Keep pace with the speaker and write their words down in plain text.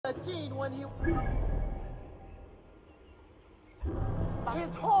a teen when he...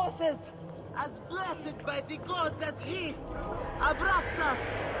 His horses, as blessed by the gods as he, Abraxas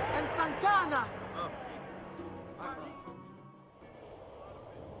and Santana.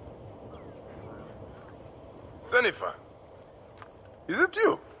 Sennifer, is it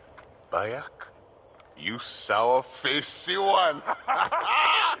you? Bayak, you sour-faced one.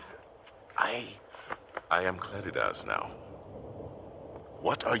 I am Claridas now.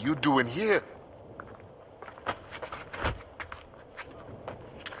 What are you doing here?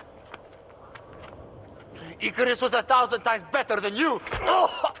 Icarus was 1,000 times better than you!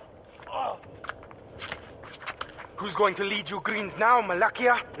 Who's going to lead you Greens now,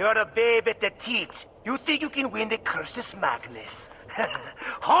 Malakia? You're a babe at the teat. You think you can win the Cursus Magnus?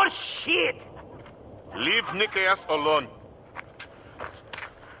 Horse shit! Leave Nicaeus alone.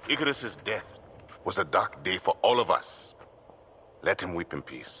 Icarus's death was a dark day for all of us. Let him weep in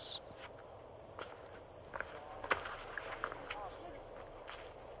peace.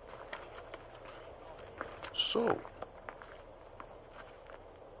 So,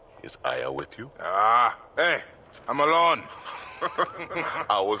 is Aya with you? Hey, I'm alone.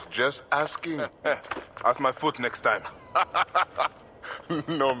 I was just asking. Ask my foot next time.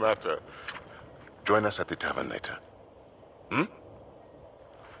 No matter. Join us at the tavern later. Hmm?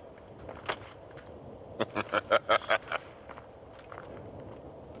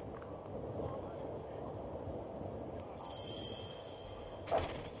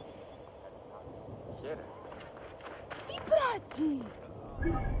 Brati!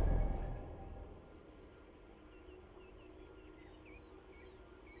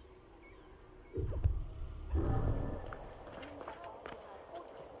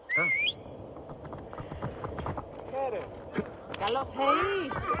 Καλώς hey!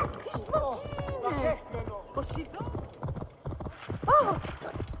 Τι σποκίνε! Πώς εδώ!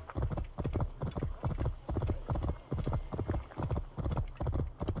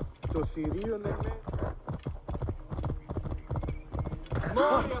 Το Συρίο ναι.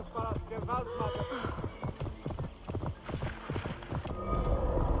 Μόριας παρασκευάσματα.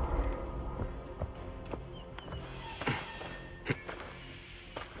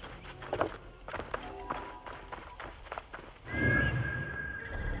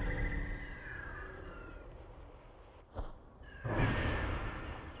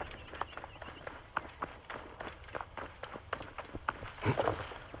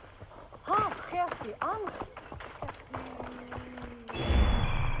 Gertie, aan.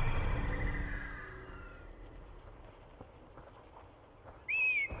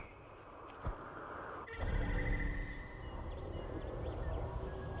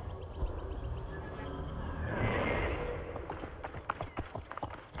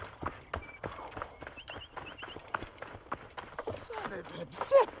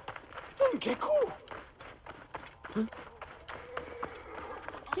 Hepsi. Geku.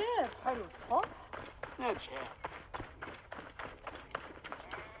 Hier, hallo, tot. Nece.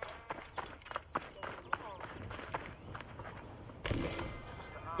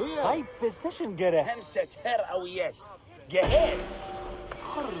 هاي بسيشن جرى همسة هر أو يس جهاز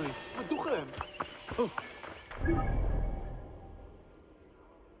خري الدخان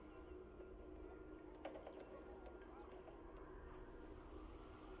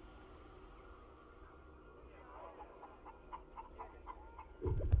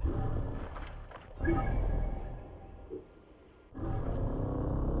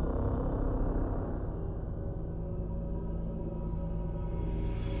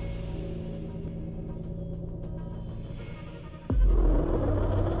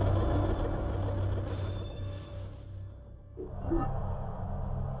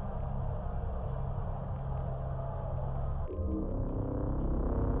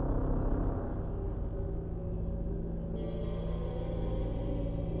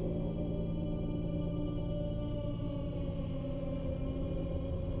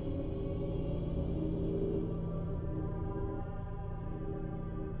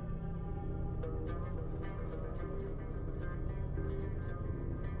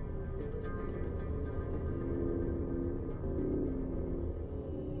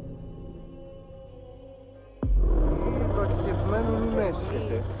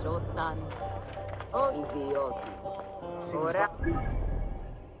Σόταν. Ιδιώτη. Ώρα.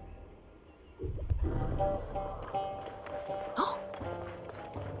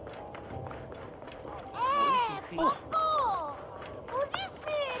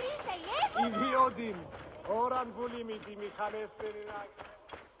 Ιδιώτην. Ώραν βουλήμι τη μηχανέστερη να...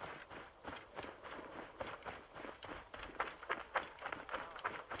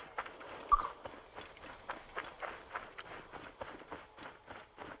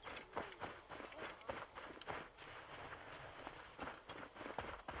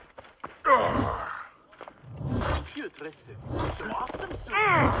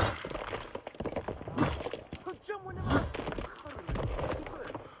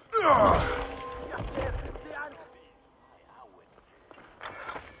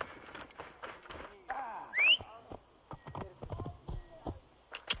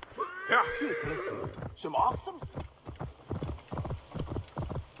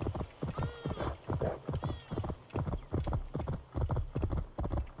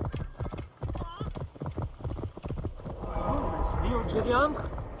 Julian?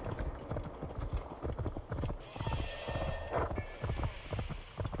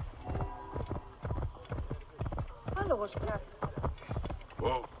 Hallo, Platz.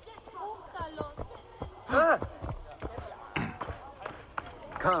 Whoa.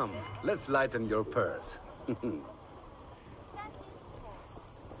 Come, let's lighten your purse.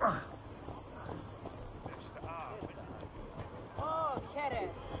 Oh, Shere.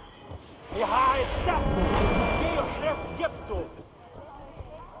 يا هاي السهم يحرف جبته.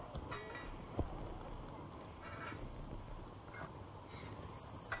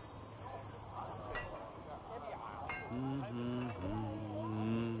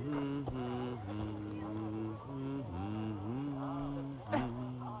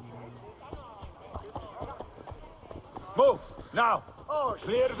 Move, now!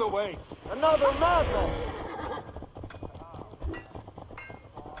 Clear the way! Another madman.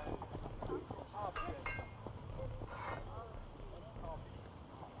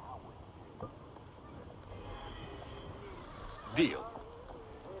 Deal.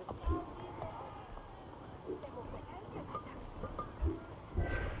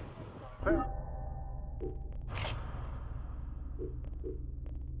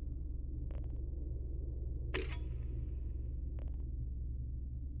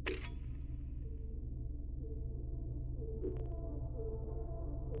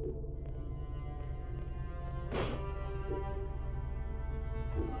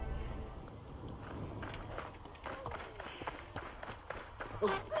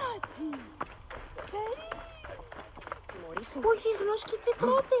 Πού γυρνός και τι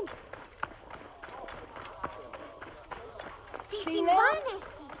πρώτη. Τι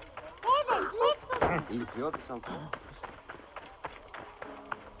συμβάνεστη. Έδες, λέξω. Ηλικιώτης ανθρώπου.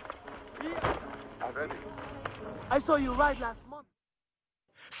 I saw you right last month.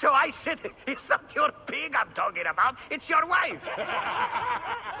 So I said, it's not your pig I'm talking about, it's your wife.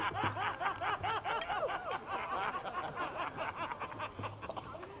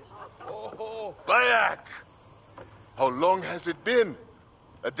 Oh, Bayak! How long has it been?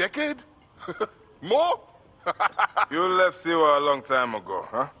 A decade? More? You left Siwa a long time ago,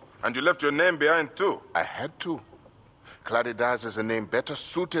 huh? And you left your name behind, too. I had to. Claridaz is a name better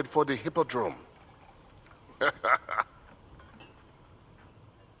suited for the hippodrome.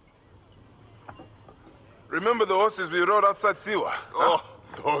 Remember the horses we rode outside Siwa? Huh? Oh,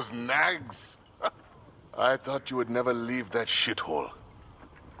 those nags. I thought you would never leave that shithole.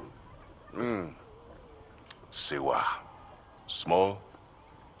 Siwa. Small,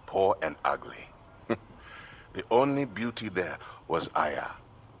 poor, and ugly. The only beauty there was Aya.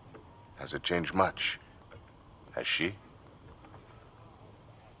 Has it changed much? Has she?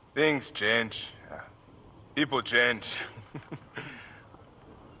 Things change. People change.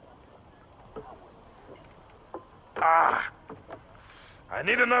 I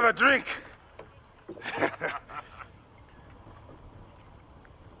need another drink.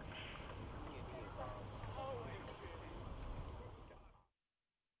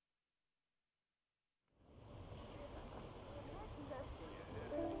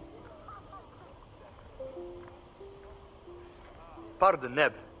 Pardon,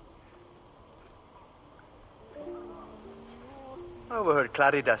 Neb. I overheard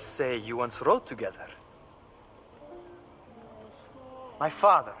Claridas say you once rode together. My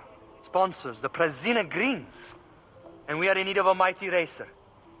father sponsors the Prezina Greens, and we are in need of a mighty racer.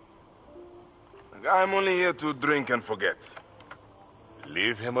 I'm only here to drink and forget.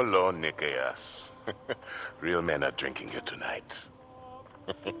 Leave him alone, Nikias. Real men are drinking here tonight.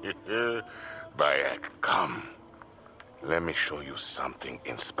 Bayak, come. Let me show you something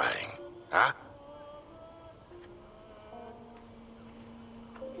inspiring. Huh?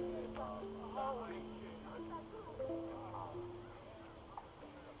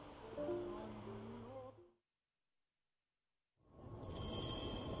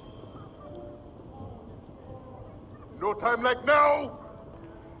 No time like now!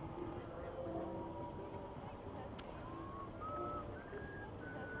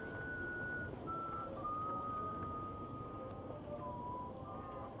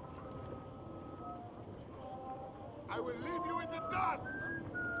 I will leave you in the dust!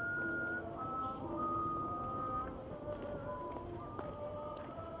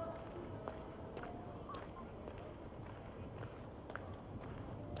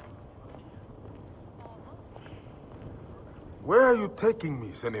 Where are you taking me,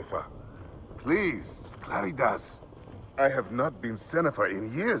 Senefa? Please, Claridas. I have not been Senefer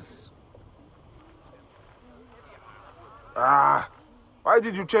in years. Ah, why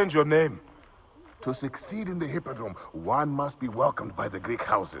did you change your name? To succeed in the Hippodrome, one must be welcomed by the Greek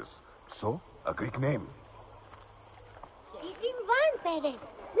houses. So, a Greek name. Τι συμβάν, παιδες.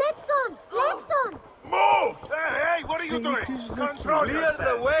 Λέψον, λέψον. Move! Hey, what are you doing? Control Clear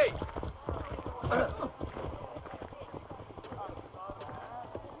yourself! the way!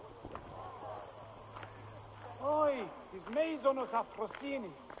 Oi, tis Maisonos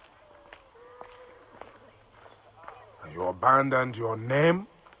Afrosinis. You abandoned your name?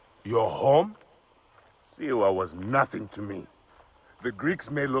 Your home? Siwa was nothing to me. The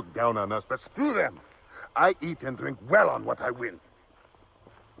Greeks may look down on us, but screw them! I eat and drink well on what I win.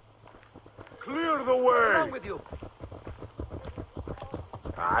 Clear the way! What's wrong with you?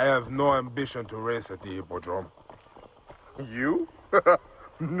 I have no ambition to race at the Hippodrome. You?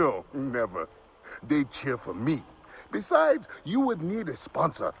 No, never. They cheer for me. Besides, you would need a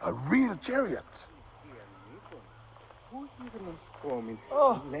sponsor, a real chariot.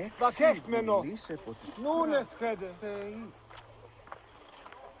 Oh, vakekmeno. Nunes hede.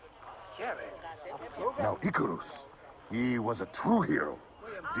 Now, Icarus, he was a true hero.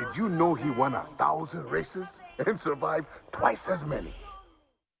 Did you know he won 1,000 races and survived twice as many?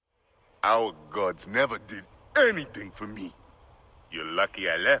 Our gods never did anything for me. You're lucky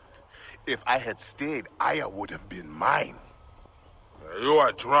I left. If I had stayed, Aya would have been mine. You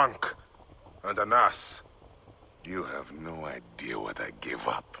are drunk and an ass. You have no idea what I gave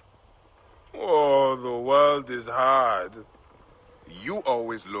up. Oh, the world is hard. You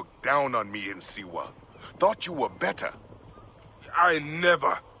always looked down on me in Siwa. Thought you were better. I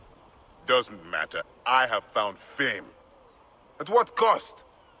never. Doesn't matter. I have found fame. At what cost?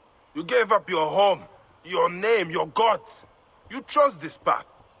 You gave up your home, your name, your gods. You chose this path.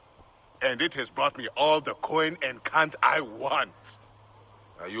 And it has brought me all the coin and cant I want.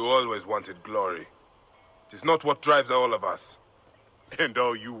 You always wanted glory. It is not what drives all of us. And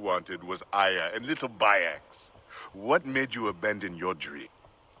all you wanted was Aya and little Bayax. What made you abandon your dream?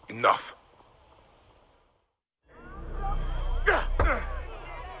 Enough.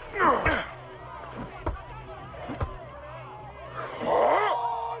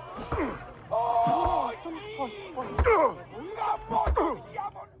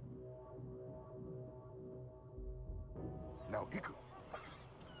 Now, Iku.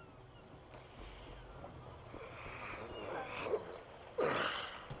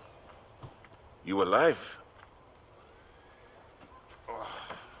 You alive?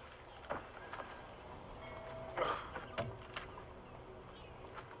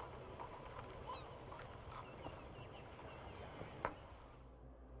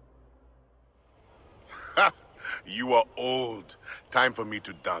 You are old. Time for me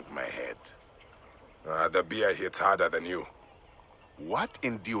to dunk my head. The beer hits harder than you. What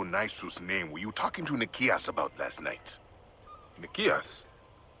in Dionysus' name were you talking to Nikias about last night? Nikias?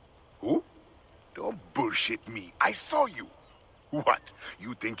 Who? Don't bullshit me. I saw you. What?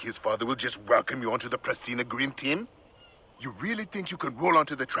 You think his father will just welcome you onto the Prasina Green team? You really think you can roll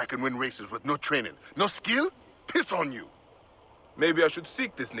onto the track and win races with no training, no skill? Piss on you. Maybe I should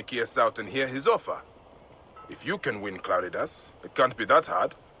seek this Nikias out and hear his offer. If you can win Claridas, it can't be that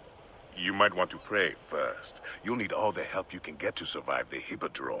hard. You might want to pray first. You'll need all the help you can get to survive the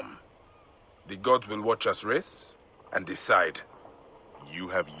Hippodrome. The gods will watch us race and decide. You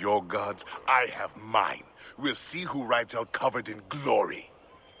have your gods, I have mine. We'll see who rides out covered in glory.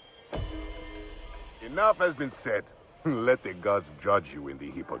 Enough has been said. Let the gods judge you in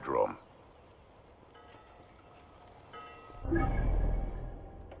the Hippodrome.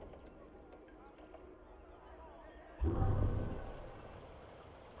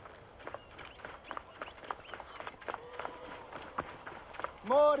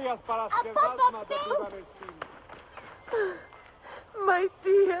 Morias παρασκευάσματα του Βανεστίνου. My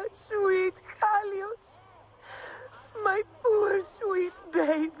dear, sweet Halios. My poor, sweet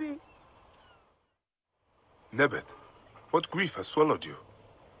baby. Nebet, what grief has swallowed you?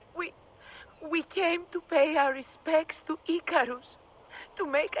 We came to pay our respects to Icarus, to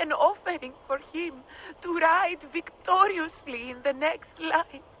make an offering for him, to ride victoriously in the next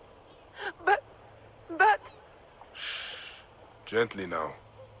life. But... Gently now.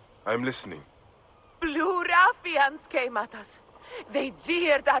 I'm listening. Blue ruffians came at us. They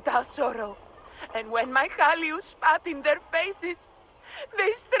jeered at our sorrow. And when my Halios spat in their faces,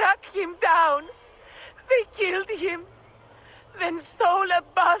 they struck him down. They killed him. Then stole a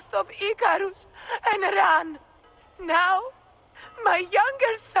bust of Icarus and ran. Now, my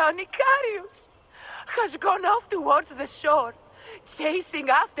younger son, Icarius, has gone off towards the shore, chasing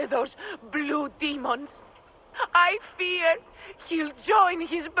after those blue demons. I fear he'll join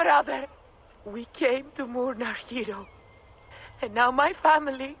his brother. We came to mourn our hero, and now my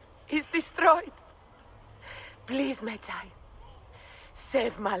family is destroyed. Please, Medjay,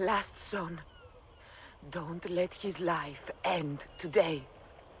 save my last son. Don't let his life end today.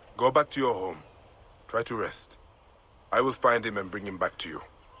 Go back to your home. Try to rest. I will find him and bring him back to you.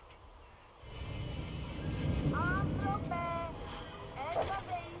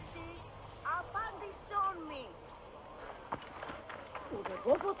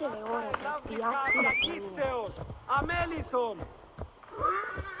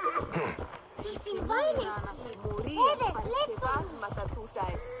 Τι συμβαίνει? Έδες, λέξω!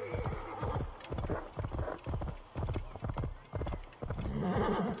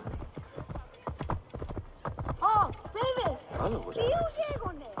 Ω, πέδες! Ποιους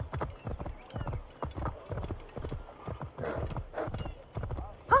έγωνε!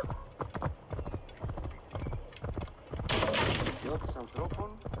 Δυο ανθρώπων,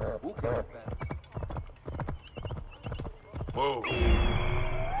 πού και πέρα. Whoa.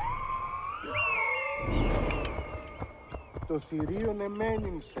 Το θηρίον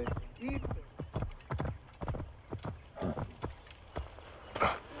εμένυμσε.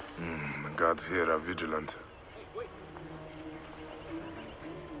 The guards here are vigilant.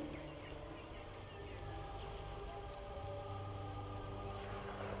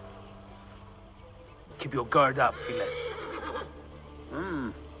 Keep your guard up, Philet.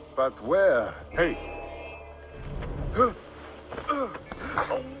 But where? Hey!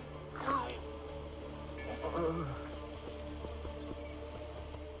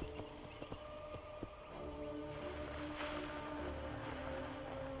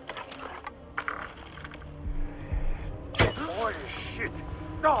 Holy shit!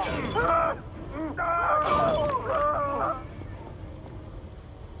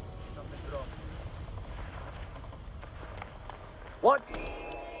 What?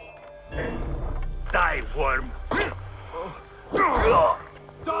 Die, worm!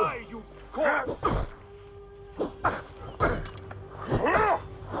 Die, you corpse!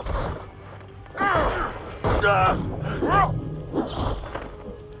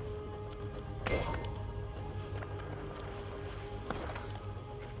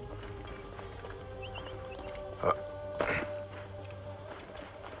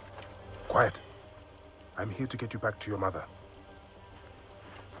 Quiet. I'm here to get you back to your mother.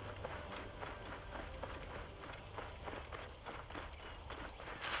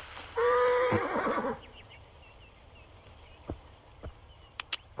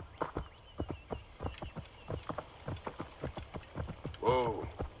 Whoa.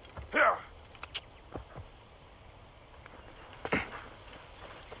 Here.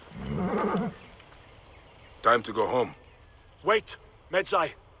 Time to go home. Wait, Medjay.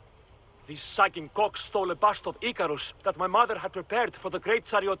 These sagging cocks stole a bust of Icarus that my mother had prepared for the great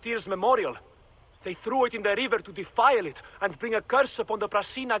charioteer's memorial. They threw it in the river to defile it and bring a curse upon the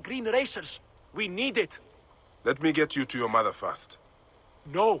Brasina green racers. We need it. Let me get you to your mother first.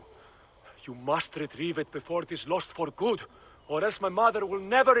 No. You must retrieve it before it is lost for good, or else my mother will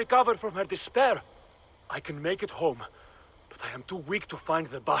never recover from her despair. I can make it home, but I am too weak to find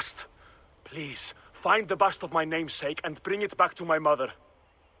the bust. Please, find the bust of my namesake and bring it back to my mother.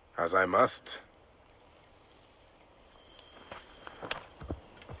 As I must.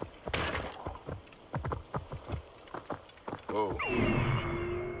 Whoa.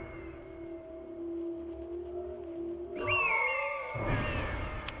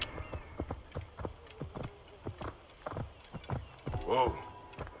 Whoa.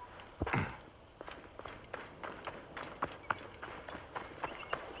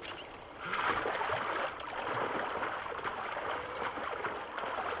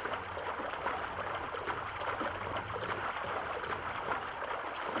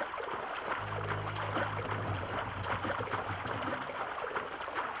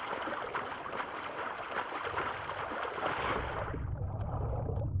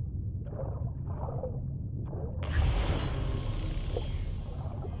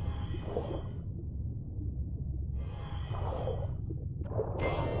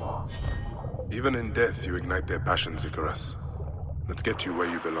 Even in death, you ignite their passions, Icarus. Let's get you where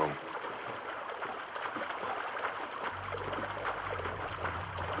you belong.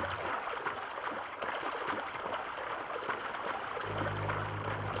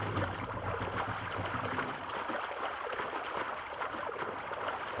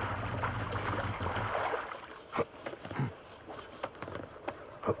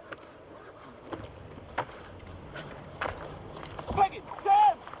 Begin,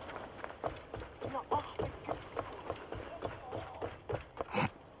 Sam!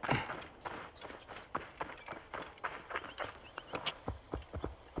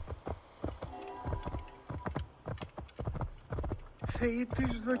 Θεοί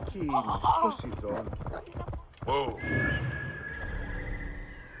της δοκίνη, Ποσειδών. Whoa.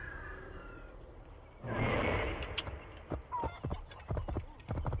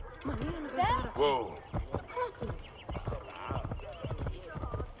 Whoa.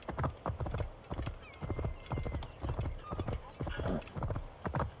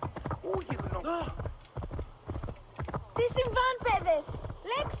 Τι συμβάν, παιδες!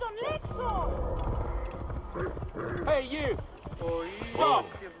 Λέξον, λέξον! Hey, you! Stop!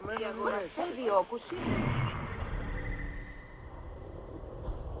 Οι αγοραστές διώκουσι.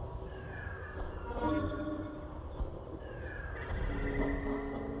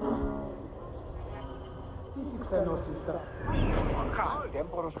 Τι ξενόσυστα.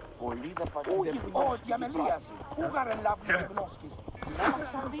 Τέμπορος πολύ δεν πατήδε που είναι. Όχι, αμελίαση. Ούγαρε λάβουν γνώσκης. Να μας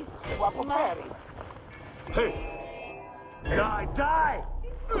ξανδεί, που αποφέρει. Hey! Die, die!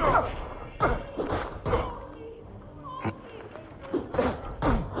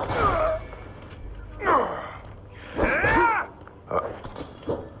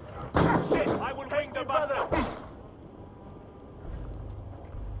 I will bring the bastard!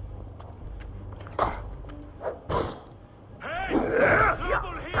 Hey!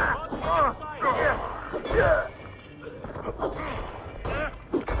 Trouble here on the other side!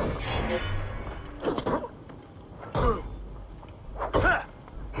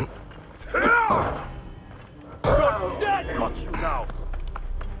 That got you now!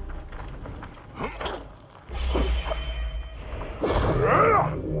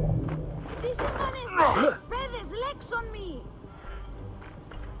 Τι συμβάνεστε! Παιδες, λέξον μη!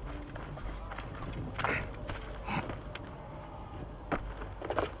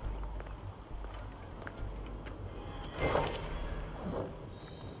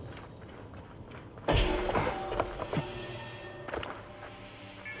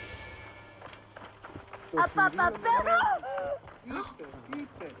 Απαπαπέρα!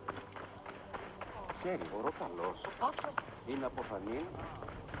 Είπε. Ξέρει, ορό καλός. Είναι από φανή.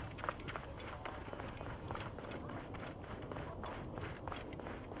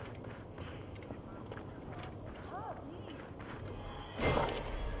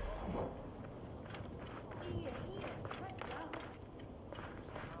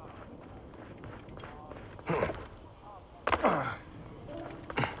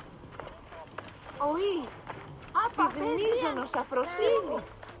 Οή! Της μίζωνος αφροσύνης.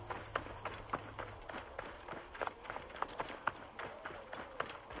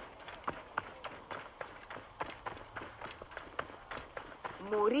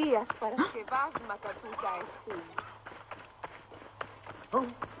 Μουρίας παρασκευάσματα τούτα εστούν.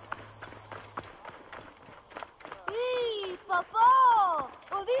 Ή, παπώ!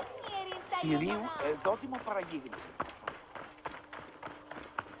 Οδύσνη ερήντα Κυρίου, δόθυμο παραγίγνηση.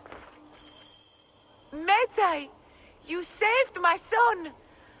 Μέτσαι! You saved my son!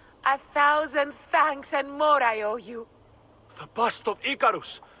 1,000 thanks and more I owe you. The bust of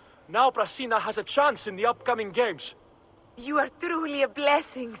Icarus! Now Prasina has a chance in the upcoming games. You are truly a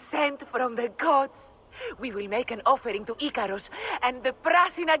blessing sent from the gods. We will make an offering to Icarus and the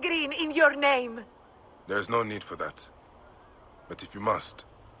Prasina Green in your name. There is no need for that. But if you must,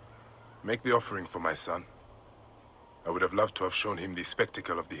 make the offering for my son. I would have loved to have shown him the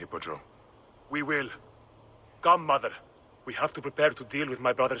spectacle of the hippodrome. We will. Come, mother. We have to prepare to deal with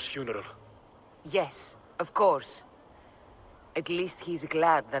my brother's funeral. Yes, of course. At least he's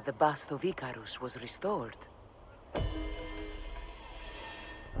glad that the bust of Icarus was restored.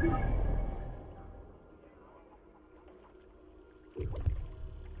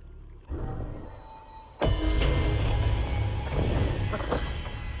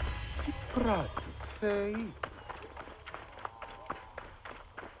 Τι πράττει, Θεοί.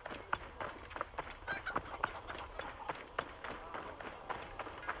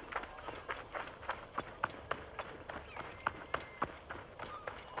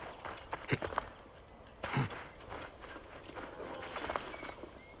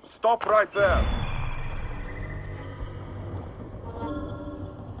 Stop right there!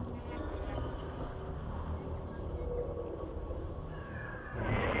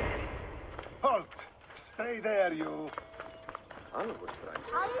 Halt! Stay there, you. Άνογος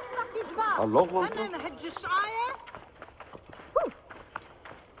πράξη. Αλήθεια χτυτσβά! Αλόγω Ανένα χτζισάε!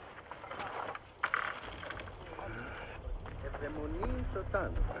 Ευδαιμονή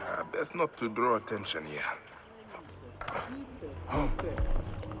σωτάν. Best not to draw attention here.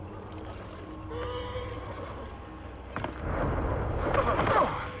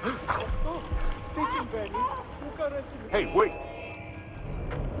 Τι συμβαίνει, μου κάνεις... Hey, wait!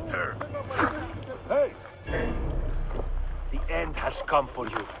 Hey! The end has come for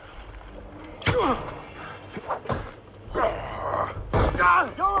you.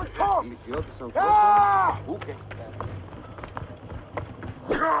 Your corpse! Ηλικιώτης ανθρώπων, πού και πέρα.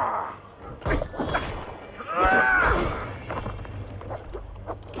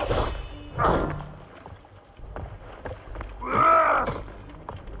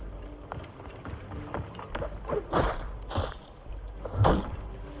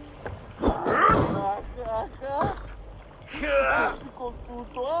 Άδικον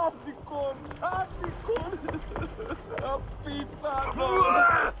τούτο, άδικον, άδικον. Απίθανο.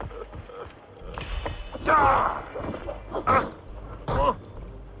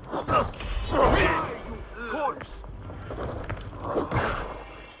 Corpse!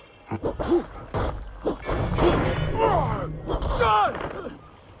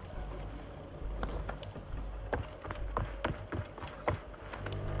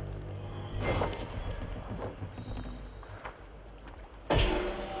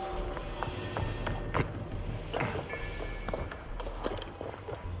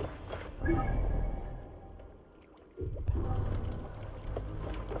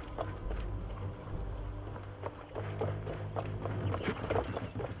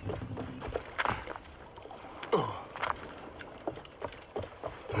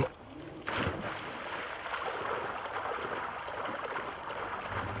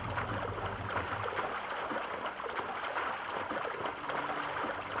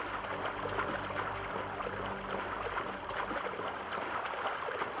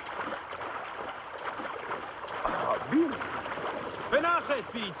 بناخذ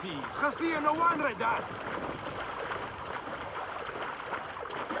بيتي خاصية نوان ردات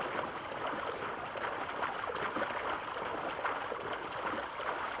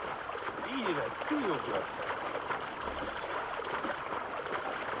إلى تيوغر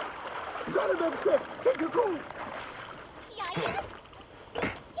زلمة بسك تككو Yaya?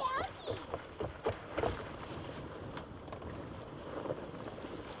 Daddy!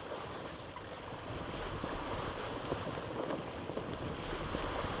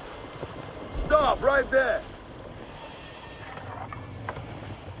 Stop right there!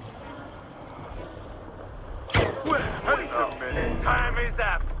 Wait a minute. Time is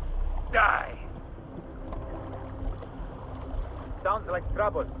up. Die. Sounds like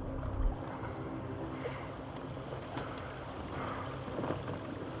trouble.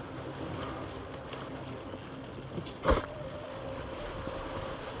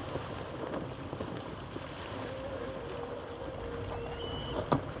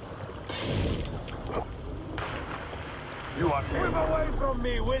 You are swim away from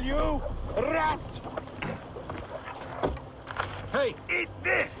me, will you? Rat! Hey, Eat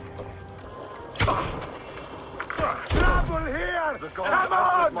this! trouble here! The Come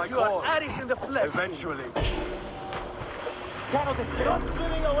on! my God. Irish in the flesh. Eventually. Cannot escape. Stop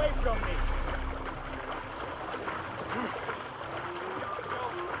swimming away from me.